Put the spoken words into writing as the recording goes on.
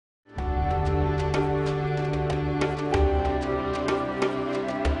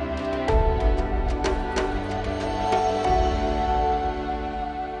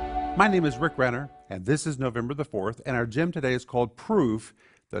My name is Rick Renner, and this is November the 4th, and our gem today is called Proof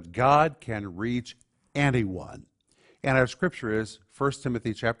That God Can Reach Anyone. And our scripture is 1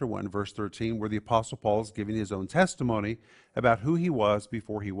 Timothy chapter 1, verse 13, where the Apostle Paul is giving his own testimony about who he was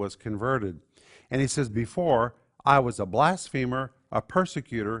before he was converted. And he says, before, I was a blasphemer, a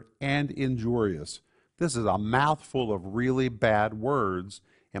persecutor, and injurious. This is a mouthful of really bad words,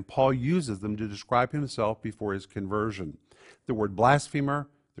 and Paul uses them to describe himself before his conversion. The word blasphemer,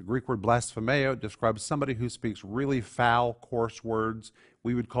 the Greek word blasphemeo, describes somebody who speaks really foul, coarse words.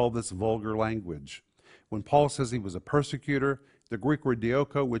 We would call this vulgar language. When Paul says he was a persecutor, the Greek word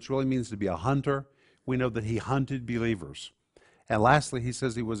dioko, which really means to be a hunter, we know that he hunted believers. And lastly, he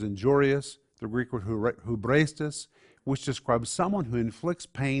says he was injurious, the Greek word hubristis, which describes someone who inflicts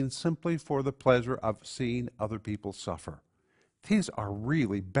pain simply for the pleasure of seeing other people suffer. These are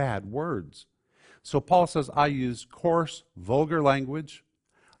really bad words. So Paul says, I used coarse, vulgar language,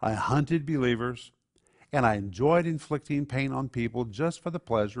 I hunted believers, and I enjoyed inflicting pain on people just for the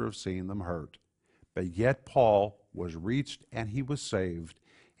pleasure of seeing them hurt. But yet Paul was reached and he was saved,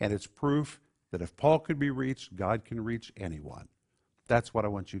 and it's proof that if Paul could be reached, God can reach anyone. That's what I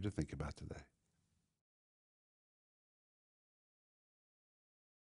want you to think about today.